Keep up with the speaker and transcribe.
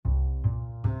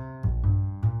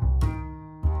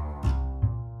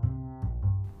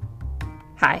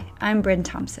Hi, I'm Bryn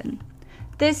Thompson.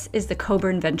 This is the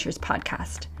Coburn Ventures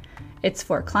podcast. It's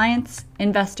for clients,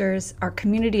 investors, our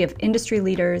community of industry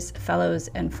leaders, fellows,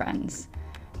 and friends.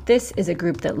 This is a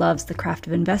group that loves the craft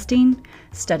of investing,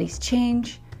 studies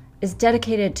change, is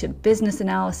dedicated to business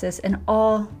analysis, and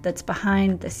all that's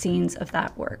behind the scenes of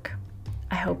that work.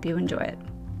 I hope you enjoy it.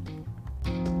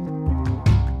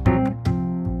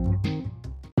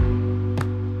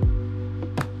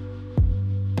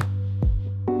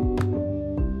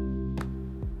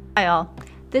 Hi all.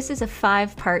 This is a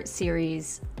 5-part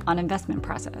series on investment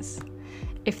process.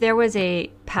 If there was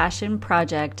a passion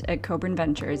project at Coburn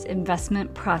Ventures,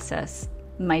 investment process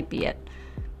might be it.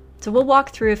 So we'll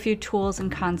walk through a few tools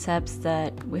and concepts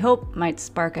that we hope might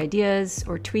spark ideas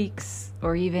or tweaks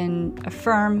or even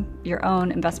affirm your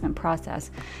own investment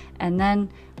process. And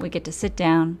then we get to sit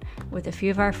down with a few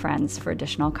of our friends for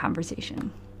additional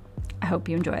conversation. I hope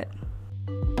you enjoy it.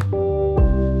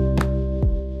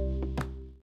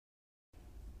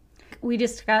 We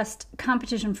discussed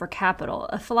competition for capital,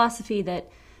 a philosophy that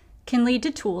can lead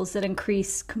to tools that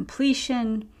increase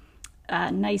completion,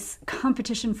 nice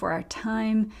competition for our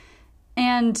time,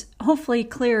 and hopefully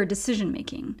clearer decision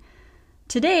making.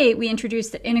 Today, we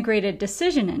introduced the integrated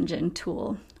decision engine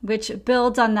tool, which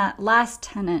builds on that last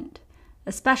tenet,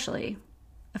 especially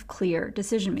of clear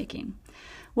decision making.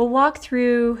 We'll walk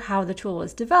through how the tool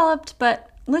was developed, but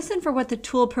listen for what the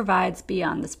tool provides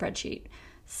beyond the spreadsheet.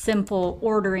 Simple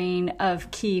ordering of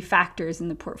key factors in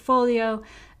the portfolio,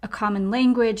 a common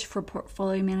language for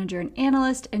portfolio manager and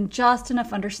analyst, and just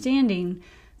enough understanding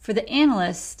for the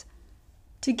analyst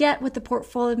to get what the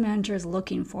portfolio manager is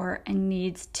looking for and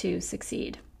needs to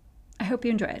succeed. I hope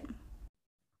you enjoy it.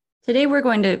 Today, we're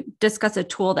going to discuss a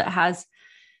tool that has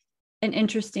an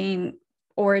interesting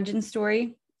origin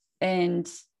story. And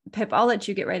Pip, I'll let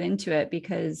you get right into it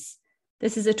because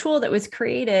this is a tool that was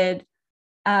created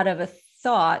out of a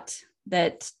thought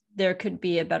that there could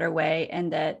be a better way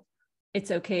and that it's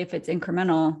okay if it's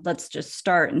incremental. Let's just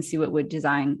start and see what we'd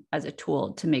design as a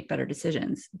tool to make better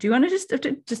decisions. Do you want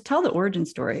to just tell the origin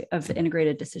story of the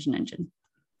integrated decision engine?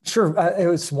 Sure. It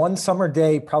was one summer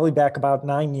day, probably back about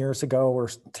 9 years ago or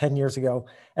 10 years ago.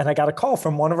 And I got a call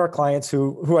from one of our clients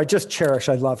who I just cherish,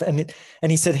 I love. And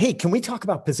he said, "Hey, can we talk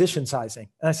about position sizing?"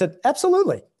 And I said,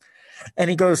 "Absolutely."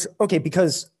 And he goes, "Okay,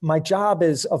 because my job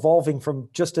is evolving from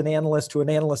just an analyst to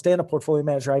an analyst and a portfolio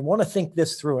manager. I want to think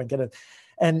this through and get it."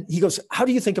 And he goes, "How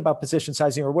do you think about position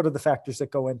sizing, or what are the factors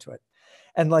that go into it?"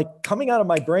 And like coming out of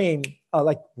my brain,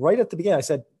 like right at the beginning, I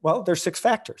said, "Well, there's 6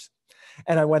 factors."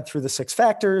 And I went through the 6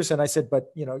 factors and I said,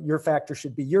 "But your factors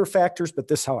should be your factors, but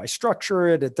this is how I structure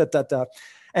it."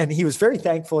 And he was very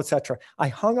thankful, et cetera. I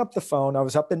hung up the phone. I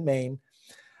was up in Maine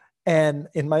and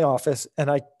in my office,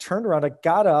 and I turned around, I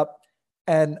got up,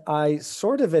 and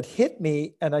it hit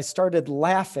me, and I started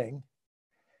laughing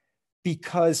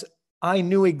because I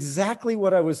knew exactly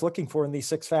what I was looking for in these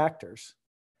 6 factors.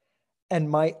 And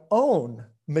my own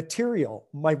material,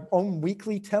 my own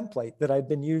weekly template that I'd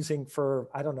been using for,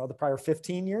 the prior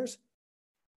 15 years,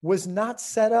 was not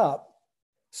set up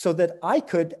so that I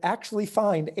could actually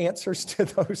find answers to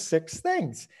those 6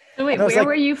 things. So wait, where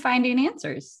were you finding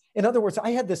answers? In other words,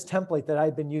 I had this template that I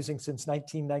had been using since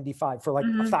 1995 for like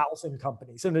 1,000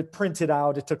 companies, and it printed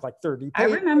out. It took like 30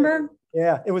 pages. I remember.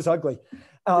 Yeah, it was ugly.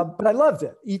 But I loved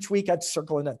it. Each week I'd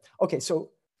circle it in. Okay,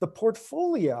 so the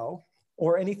portfolio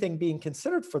or anything being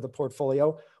considered for the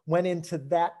portfolio went into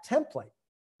that template.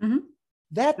 Mm-hmm.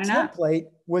 That template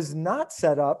was not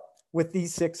set up with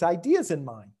these 6 ideas in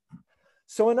mind.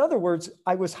 So in other words,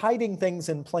 I was hiding things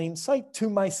in plain sight to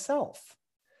myself.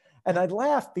 And I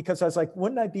laughed because I was like,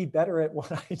 wouldn't I be better at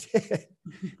what I did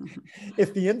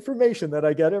if the information that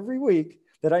I get every week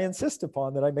that I insist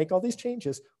upon, that I make all these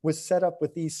changes, was set up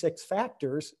with these 6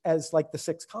 factors as like the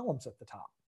 6 columns at the top.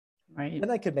 Right.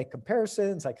 And I could make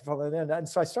comparisons, I could follow it in. And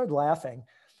so I started laughing.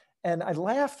 And I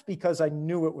laughed because I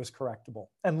knew it was correctable.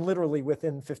 And literally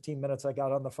within 15 minutes, I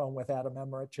got on the phone with Adam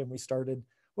Emmerich and we started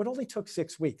what only took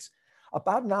 6 weeks.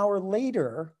 About an hour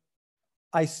later,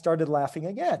 I started laughing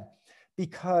again.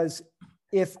 Because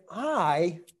if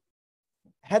I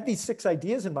had these 6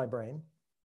 ideas in my brain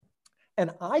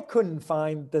and I couldn't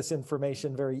find this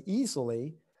information very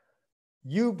easily,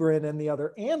 you, Bryn, and the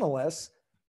other analysts,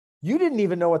 you didn't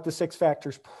even know what the 6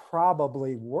 factors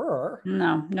probably were.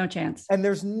 No chance. And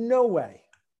there's no way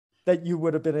that you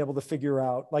would have been able to figure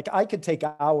out, like I could take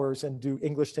hours and do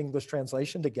English to English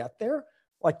translation to get there.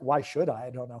 Like, why should I? I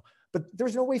don't know. But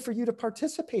there's no way for you to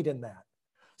participate in that.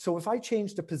 So if I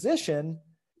changed a position,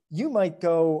 you might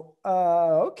go,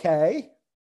 okay,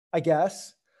 I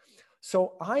guess.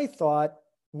 So I thought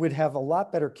we'd have a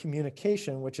lot better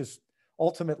communication, which is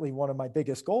ultimately one of my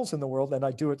biggest goals in the world, and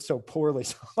I do it so poorly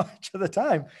so much of the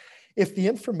time, if the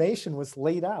information was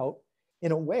laid out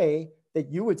in a way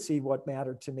that you would see what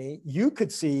mattered to me, you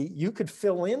could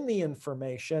fill in the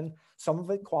information, some of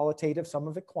it qualitative, some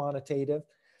of it quantitative.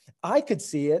 I could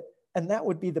see it, and that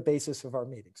would be the basis of our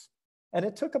meetings. And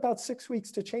it took about 6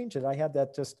 weeks to change it. I had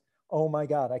that just, oh my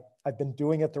God, I've been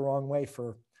doing it the wrong way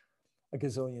for a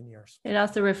gazillion years. It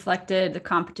also reflected the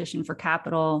competition for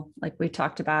capital, like we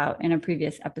talked about in a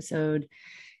previous episode.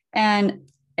 And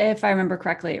if I remember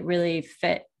correctly, it really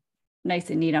fit nice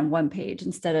and neat on one page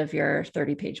instead of your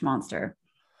 30-page monster.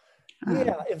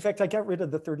 Yeah. In fact, I got rid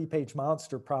of the 30-page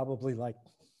monster probably like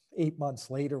 8 months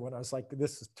later when I was like,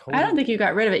 this is totally. I don't think you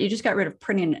got rid of it. You just got rid of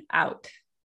printing it out.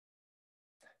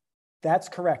 That's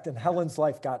correct. And Helen's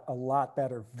life got a lot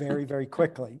better very, very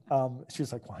quickly. She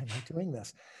was like, why am I doing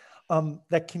this?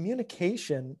 That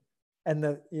communication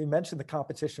and you mentioned the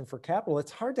competition for capital.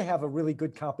 It's hard to have a really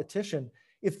good competition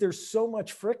if there's so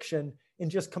much friction in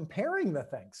just comparing the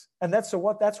things. And that's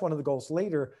one of the goals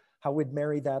later, how we'd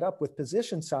marry that up with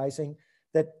position sizing,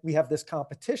 that we have this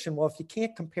competition. Well, if you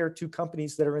can't compare two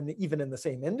companies that are even in the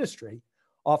same industry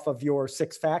off of your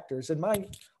 6 factors, and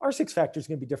our 6 factors is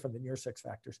going to be different than your 6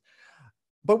 factors.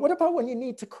 But what about when you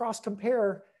need to cross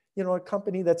compare, a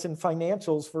company that's in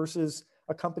financials versus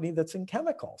a company that's in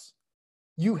chemicals?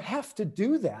 You have to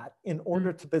do that in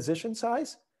order to position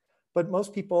size. But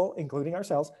most people, including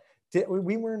ourselves,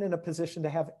 we weren't in a position to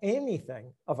have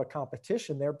anything of a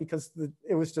competition there because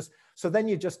it was just, so then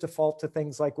you just default to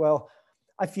things like, well,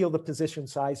 I feel the position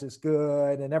size is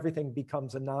good, and everything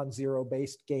becomes a non-zero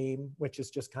based game, which is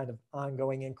just kind of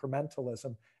ongoing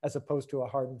incrementalism as opposed to a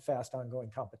hard and fast ongoing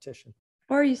competition.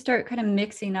 Or you start kind of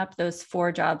mixing up those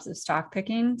 4 jobs of stock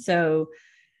picking. So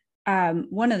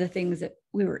one of the things that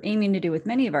we were aiming to do with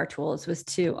many of our tools was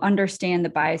to understand the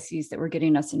biases that were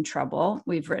getting us in trouble.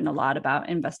 We've written a lot about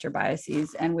investor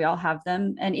biases, and we all have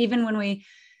them. And even when we,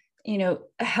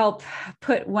 help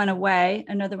put one away,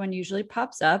 another one usually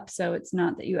pops up. So it's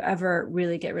not that you ever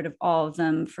really get rid of all of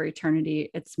them for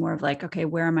eternity. It's more of like, okay,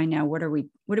 where am I now? What are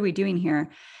we doing here?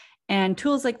 And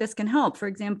tools like this can help. For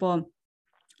example,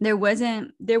 there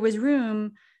was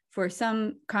room for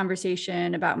some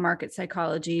conversation about market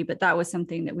psychology, but that was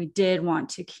something that we did want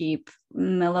to keep a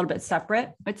little bit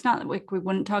separate. It's not like we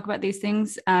wouldn't talk about these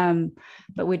things,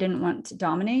 but we didn't want to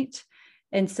dominate.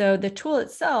 And so the tool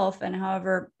itself, and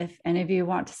however, if any of you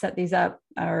want to set these up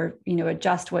or,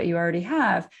 adjust what you already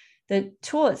have, the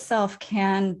tool itself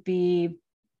can be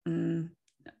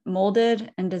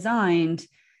molded and designed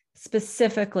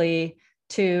specifically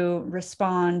to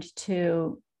respond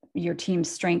to your team's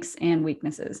strengths and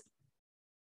weaknesses.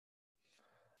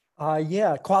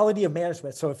 Quality of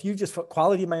management. So if you just put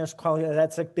quality of management,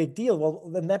 that's a big deal. Well,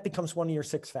 then that becomes one of your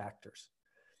 6 factors.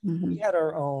 Mm-hmm. We had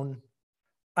our own.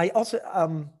 I also,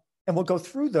 and we'll go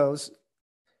through those.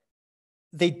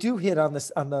 They do hit on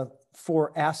the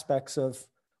 4 aspects of,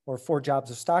 or 4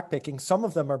 jobs of stock picking. Some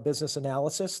of them are business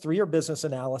analysis. 3 are business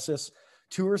analysis.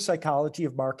 2 are psychology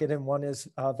of market, and 1 is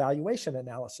valuation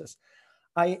analysis.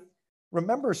 I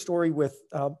remember a story with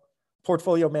a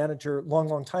portfolio manager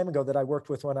long time ago that I worked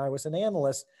with when I was an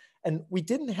analyst. And we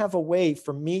didn't have a way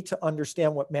for me to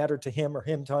understand what mattered to him or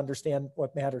him to understand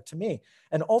what mattered to me.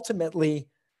 And ultimately,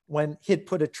 when he'd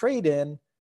put a trade in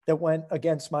that went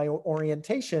against my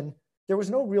orientation, there was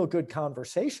no real good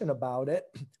conversation about it,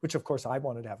 which of course I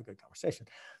wanted to have a good conversation.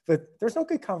 But there's no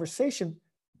good conversation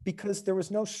because there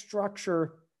was no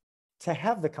structure to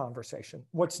have the conversation.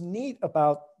 What's neat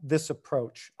about this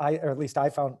approach, or at least I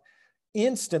found,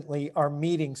 instantly our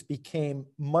meetings became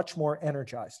much more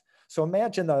energized. So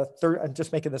imagine I'm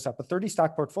just making this up, a 30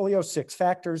 stock portfolio, 6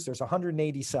 factors, there's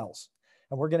 180 cells,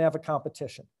 and we're going to have a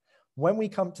competition. When we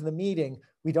come to the meeting,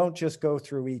 we don't just go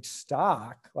through each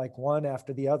stock, like one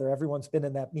after the other. Everyone's been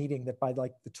in that meeting that by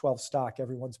like the 12th stock,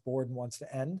 everyone's bored and wants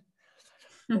to end.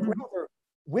 Mm-hmm. But rather,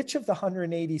 which of the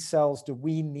 180 cells do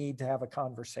we need to have a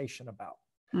conversation about?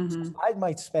 Mm-hmm. So I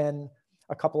might spend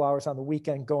a couple hours on the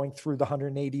weekend going through the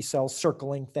 180 cells,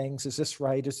 circling things. Is this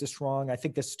right? Is this wrong? I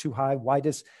think this is too high. Why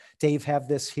does Dave have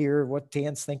this here? What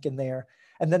Dan's thinking there?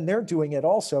 And then they're doing it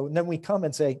also. And then we come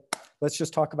and say, let's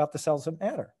just talk about the cells that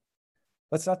matter.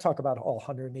 Let's not talk about all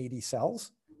 180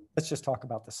 cells. Let's just talk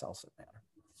about the cells that matter.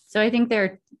 So I think there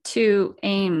are 2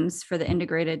 aims for the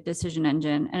integrated decision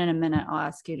engine. And in a minute, I'll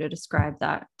ask you to describe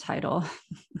that title.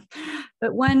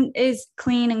 But one is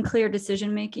clean and clear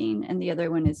decision-making, and the other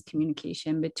one is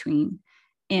communication between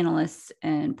analysts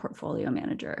and portfolio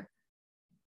manager.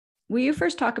 Will you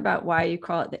first talk about why you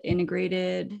call it the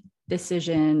integrated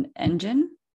decision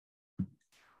engine?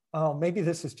 Oh, maybe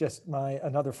this is just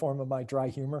another form of my dry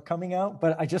humor coming out,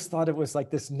 but I just thought it was like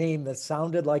this name that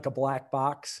sounded like a black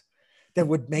box that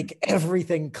would make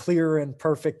everything clear and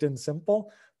perfect and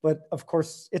simple. But of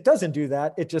course, it doesn't do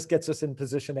that. It just gets us in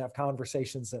position to have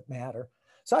conversations that matter.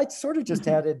 So I sort of just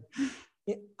added,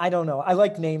 I don't know. I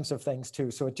like names of things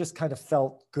too. So it just kind of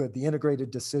felt good. The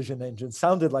integrated decision engine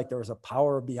sounded like there was a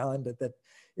power beyond it that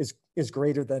is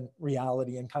greater than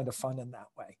reality and kind of fun in that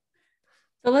way.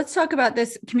 So let's talk about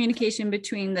this communication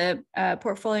between the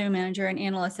portfolio manager and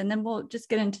analyst, and then we'll just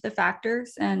get into the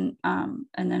factors, and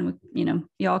then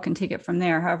you all can take it from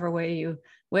there, however way you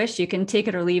wish. You can take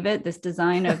it or leave it. This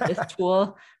design of this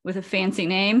tool with a fancy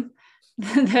name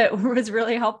that was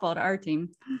really helpful to our team.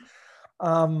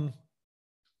 So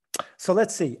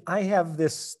let's see. I have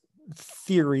this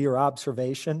theory or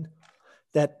observation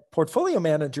that portfolio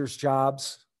managers'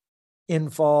 jobs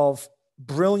involve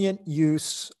brilliant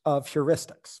use of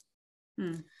heuristics.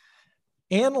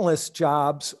 Analyst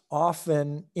jobs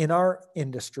often in our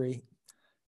industry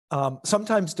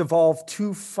sometimes devolve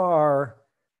too far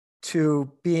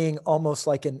to being almost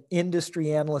like an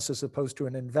industry analyst as opposed to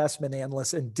an investment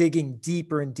analyst and digging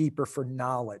deeper and deeper for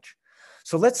knowledge.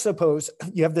 So let's suppose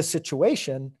you have this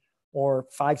situation or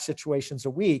 5 situations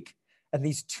a week, and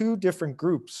these 2 different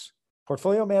groups,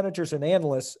 portfolio managers and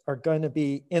analysts, are going to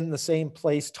be in the same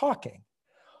place talking.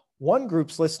 One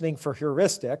group's listening for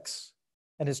heuristics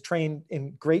and is trained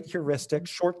in great heuristics,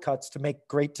 shortcuts to make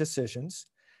great decisions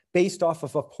based off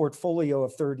of a portfolio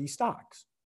of 30 stocks.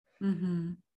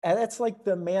 And that's like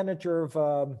the manager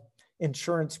of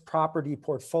insurance property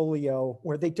portfolio,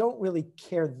 where they don't really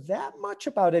care that much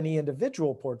about any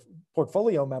individual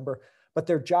portfolio member, but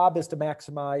their job is to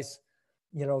maximize,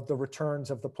 the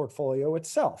returns of the portfolio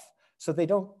itself. So they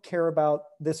don't care about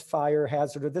this fire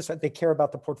hazard or this, they care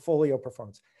about the portfolio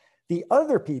performance. The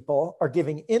other people are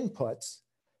giving inputs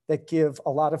that give a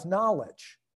lot of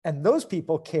knowledge. And those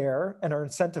people care and are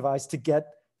incentivized to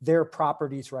get their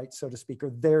properties right, so to speak,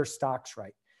 or their stocks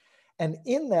right. And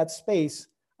in that space,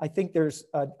 I think there's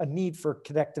a need for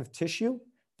connective tissue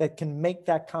that can make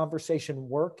that conversation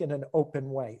work in an open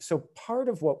way. So part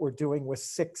of what we're doing with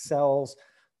 6 cells,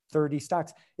 30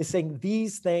 stocks is saying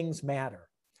these things matter.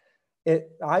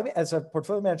 As a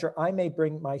portfolio manager, I may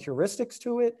bring my heuristics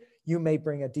to it. You may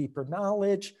bring a deeper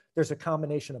knowledge. There's a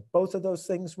combination of both of those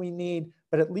things we need,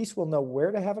 but at least we'll know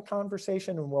where to have a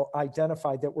conversation, and we'll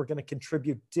identify that we're going to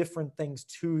contribute different things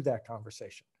to that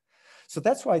conversation. So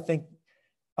that's why I think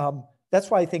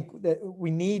that we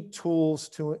need tools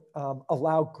to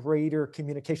allow greater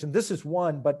communication. This is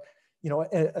one, but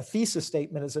a thesis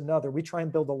statement is another. We try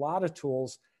and build a lot of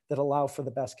tools that allow for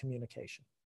the best communication.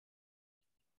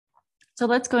 So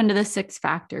let's go into the 6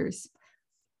 factors.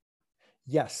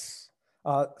 Yes.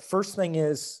 First thing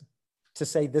is to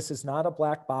say this is not a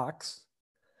black box.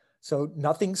 So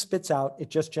nothing spits out. It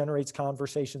just generates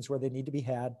conversations where they need to be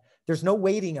had. There's no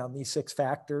weighting on these 6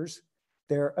 factors.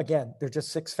 They're just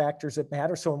 6 factors that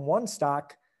matter. So in one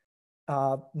stock,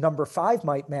 number 5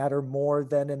 might matter more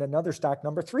than in another stock,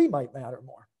 number 3 might matter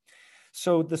more.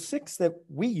 So the 6 that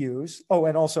we use,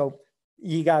 and also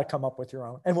you got to come up with your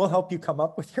own, and we'll help you come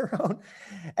up with your own.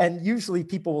 And usually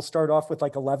people will start off with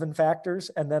like 11 factors,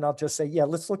 and then I'll just say, yeah,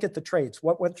 let's look at the trades.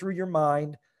 What went through your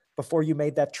mind before you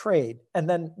made that trade? And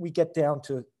then we get down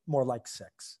to more like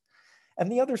 6.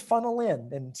 And the others funnel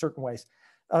in certain ways.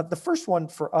 The first one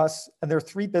for us, and there are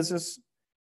 3 business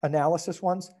analysis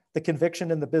ones, the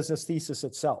conviction and the business thesis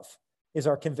itself. Is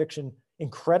our conviction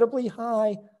incredibly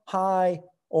high,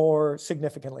 or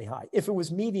significantly high? If it was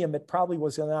medium, it probably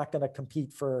was not going to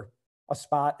compete for a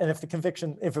spot. And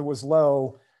if it was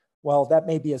low, well, that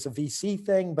may be as a VC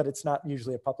thing, but it's not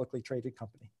usually a publicly traded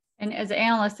company. And as an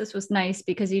analyst, this was nice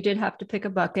because you did have to pick a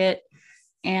bucket,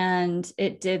 and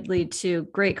it did lead to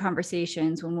great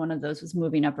conversations when one of those was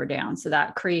moving up or down. So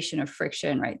that creation of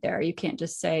friction right there, you can't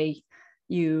just say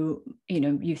you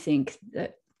think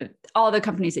that all the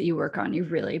companies that you work on, you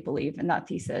really believe in that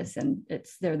thesis and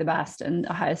they're the best and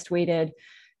the highest weighted.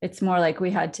 It's more like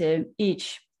we had to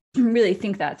each really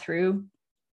think that through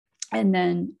and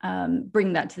then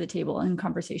bring that to the table in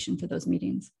conversation for those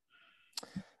meetings.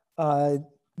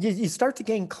 You start to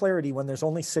gain clarity when there's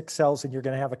only 6 cells and you're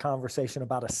going to have a conversation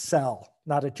about a cell,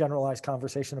 not a generalized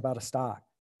conversation about a stock.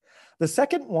 The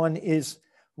second one is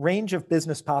range of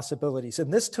business possibilities.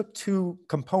 And this took 2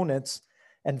 components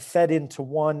and fed into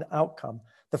one outcome.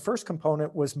 The first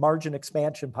component was margin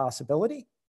expansion possibility.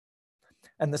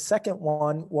 And the second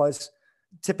one was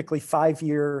typically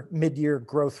 5-year, mid-year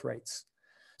growth rates.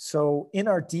 So in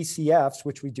our DCFs,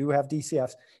 which we do have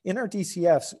DCFs,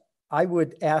 I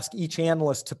would ask each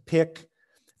analyst to pick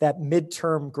that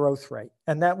midterm growth rate.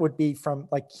 And that would be from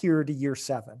like here to year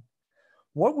 7.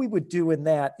 What we would do in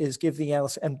that is give the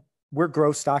analyst, and we're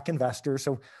growth stock investors,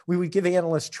 so we would give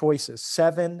analysts choices,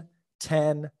 7,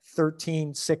 10,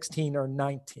 13, 16, or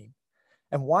 19.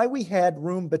 And why we had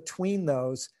room between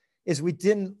those is we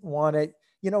didn't want it,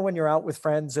 when you're out with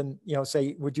friends and,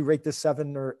 say, would you rate this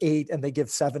 7 or 8? And they give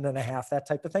 7.5, that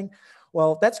type of thing.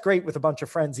 Well, that's great with a bunch of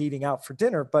friends eating out for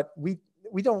dinner, but we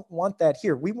don't want that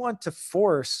here. We want to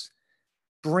force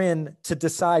Bryn to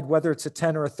decide whether it's a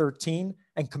 10 or a 13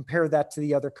 and compare that to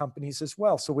the other companies as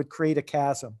well. So we'd create a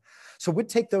chasm. So we'd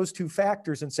take those two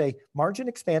factors and say margin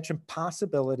expansion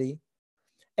possibility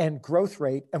and growth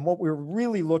rate. And what we're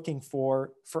really looking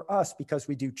for us, because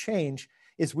we do change,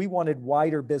 is we wanted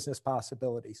wider business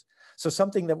possibilities. So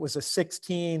something that was a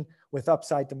 16 with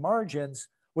upside to margins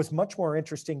was much more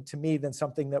interesting to me than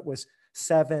something that was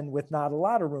 7 with not a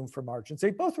lot of room for margins. They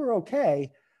both were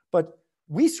okay, but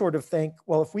we sort of think,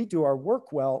 well, if we do our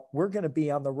work well, we're going to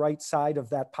be on the right side of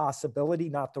that possibility,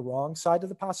 not the wrong side of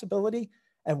the possibility.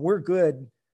 And we're good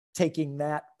taking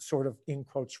that sort of, in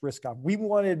quotes, risk on. We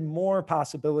wanted more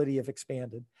possibility of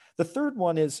expanded. The third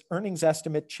one is earnings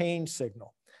estimate change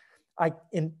signal.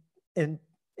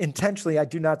 Intentionally, I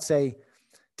do not say,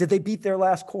 did they beat their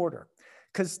last quarter?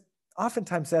 Because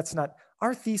oftentimes that's not,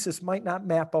 our thesis might not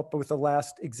map up with the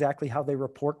last exactly how they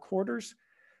report quarters.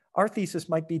 Our thesis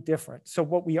might be different. So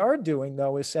what we are doing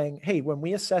though is saying, hey, when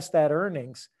we assess that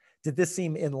earnings, did this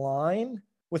seem in line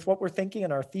with what we're thinking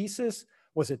in our thesis?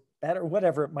 Was it better?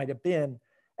 Whatever it might have been,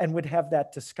 and would have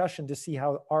that discussion to see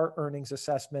how our earnings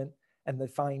assessment and the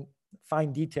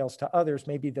fine details to others,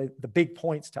 maybe the big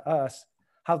points to us,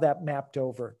 how that mapped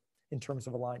over in terms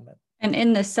of alignment. And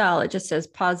in the cell, it just says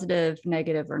positive,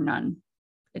 negative, or none.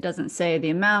 It doesn't say the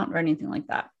amount or anything like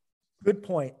that. Good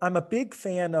point. I'm a big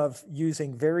fan of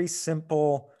using very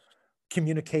simple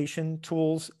communication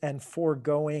tools and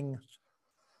foregoing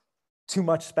too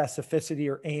much specificity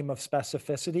or aim of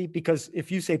specificity, because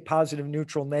if you say positive,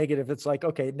 neutral, negative, it's like,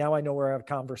 okay, now I know where I have a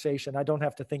conversation. I don't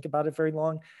have to think about it very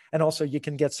long. And also you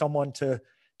can get someone to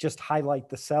just highlight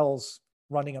the cells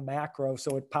running a macro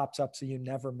so it pops up so you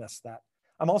never miss that.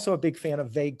 I'm also a big fan of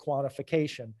vague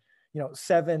quantification,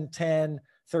 7, 10,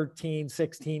 13,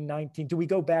 16, 19. Do we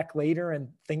go back later and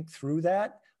think through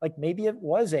that? Like maybe it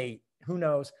was 8, who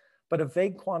knows? But a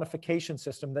vague quantification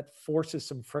system that forces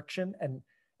some friction and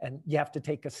you have to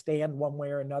take a stand one way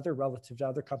or another relative to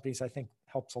other companies, I think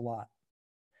helps a lot.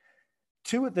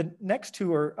 The next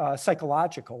two are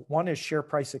psychological. One is share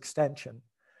price extension.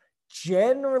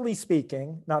 Generally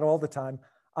speaking, not all the time,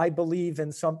 I believe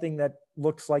in something that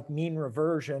looks like mean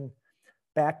reversion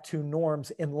back to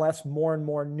norms unless more and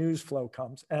more news flow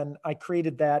comes. And I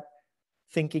created that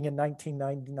thinking in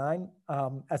 1999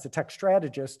 as a tech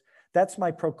strategist. That's my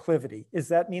proclivity. Does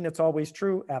that mean it's always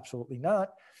true? Absolutely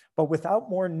not. But without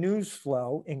more news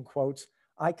flow, in quotes,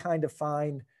 I kind of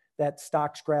find that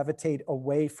stocks gravitate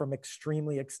away from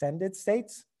extremely extended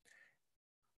states.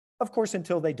 Of course,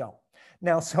 until they don't.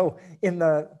 Now, so in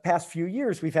the past few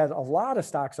years, we've had a lot of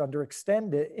stocks under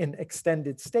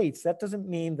extended states. That doesn't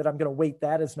mean that I'm going to weight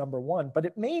that as number one, but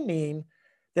it may mean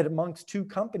that amongst two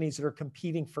companies that are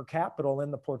competing for capital in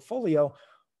the portfolio,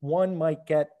 one might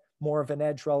get more of an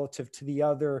edge relative to the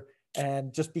other,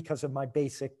 and just because of my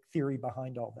basic theory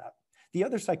behind all that. The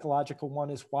other psychological one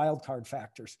is wildcard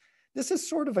factors. This is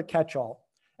sort of a catch-all,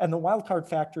 and the wildcard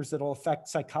factors that will affect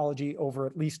psychology over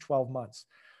at least 12 months.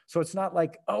 So it's not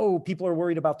like, oh, people are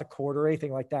worried about the quarter or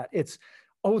anything like that. It's,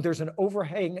 oh, there's an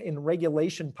overhang in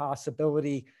regulation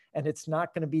possibility and it's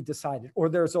not going to be decided. Or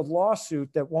there's a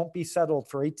lawsuit that won't be settled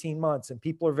for 18 months and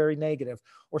people are very negative,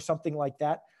 or something like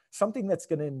that, something that's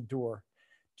going to endure.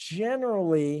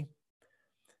 Generally,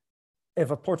 if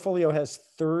a portfolio has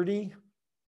 30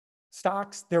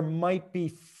 stocks, there might be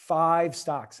 5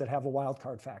 stocks that have a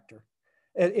wildcard factor.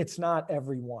 It's not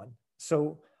every one.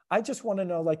 So I just want to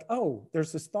know, like, oh,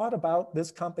 there's this thought about this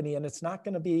company and it's not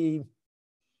going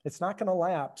to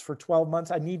lapse for 12 months.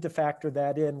 I need to factor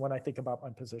that in when I think about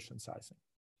my position sizing.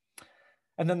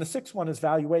 And then the 6th one is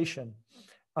valuation.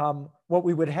 What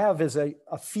we would have is a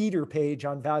feeder page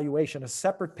on valuation, a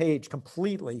separate page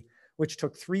completely, which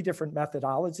took 3 different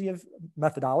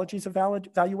methodologies of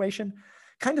valuation,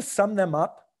 kind of sum them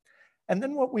up. And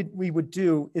then what we would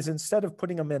do is, instead of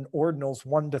putting them in ordinals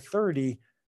 1 to 30,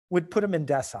 would put them in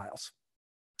deciles,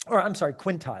 or I'm sorry,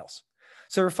 quintiles.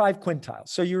 So there are 5 quintiles.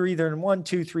 So you're either in 1,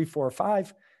 2, 3, 4, or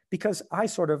 5, because I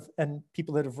sort of, and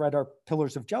people that have read our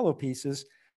Pillars of Jello pieces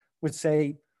would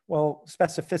say, well,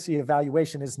 specificity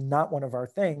evaluation is not one of our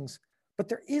things, but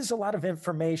there is a lot of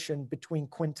information between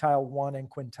quintile 1 and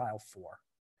quintile 4.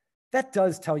 that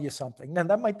does tell you something. Now,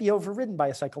 that might be overridden by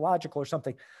a psychological or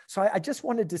something. So I just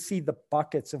wanted to see the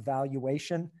buckets of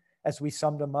valuation as we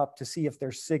summed them up to see if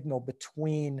there's signal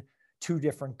between two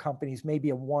different companies, maybe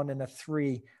a 1 and a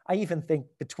 3. I even think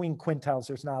between quintiles,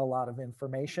 there's not a lot of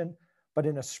information, but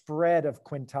in a spread of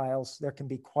quintiles, there can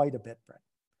be quite a bit, Brent.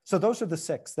 So those are the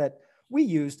 6 that we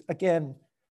used. Again,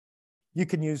 you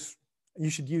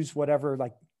should use whatever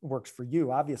like works for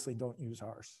you. Obviously, don't use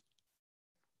ours.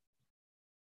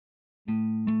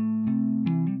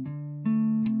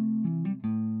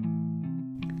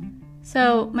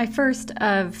 So my first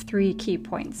of 3 key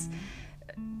points.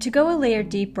 To go a layer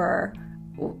deeper,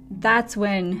 that's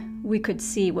when we could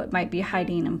see what might be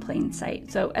hiding in plain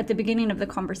sight. So at the beginning of the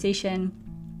conversation,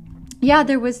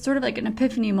 there was sort of like an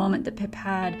epiphany moment that Pip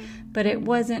had, but it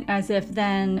wasn't as if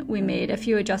then we made a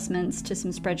few adjustments to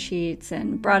some spreadsheets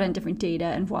and brought in different data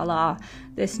and voila,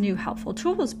 this new helpful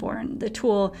tool was born. The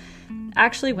tool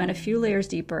actually went a few layers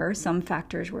deeper. Some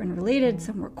factors were unrelated,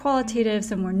 some were qualitative,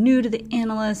 some were new to the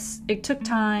analysts. It took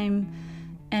time,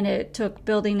 and it took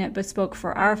building it bespoke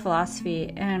for our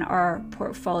philosophy and our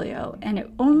portfolio. And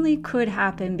it only could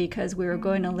happen because we were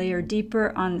going to layer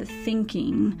deeper on the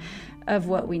thinking of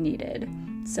what we needed.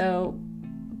 So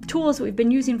tools that we've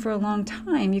been using for a long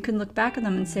time, you can look back at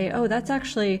them and say, oh,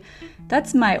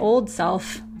 that's my old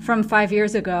self from 5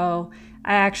 years ago.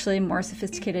 I actually am more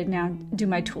sophisticated now. Do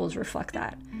my tools reflect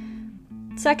that?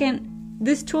 Second,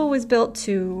 this tool was built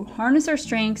to harness our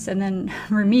strengths and then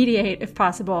remediate, if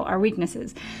possible, our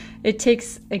weaknesses. It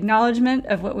takes acknowledgement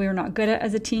of what we were not good at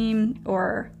as a team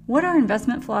or what our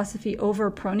investment philosophy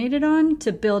overpronated on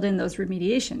to build in those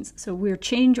remediations. So we're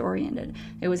change-oriented.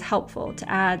 It was helpful to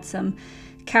add some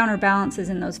counterbalances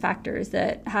in those factors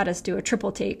that had us do a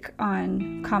triple take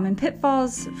on common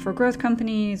pitfalls for growth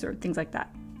companies or things like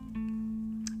that.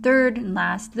 Third and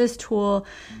last, this tool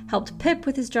helped Pip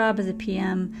with his job as a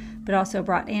PM, but also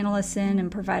brought analysts in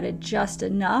and provided just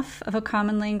enough of a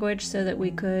common language so that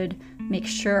we could make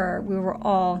sure we were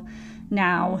all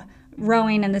now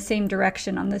rowing in the same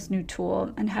direction on this new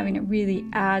tool and having it really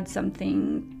add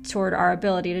something toward our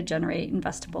ability to generate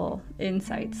investable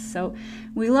insights. So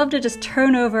we love to just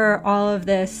turn over all of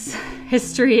this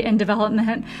history and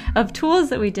development of tools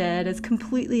that we did as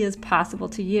completely as possible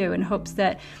to you in hopes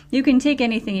that you can take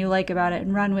anything you like about it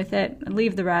and run with it and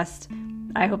leave the rest.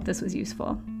 I hope this was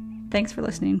useful. Thanks for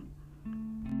listening.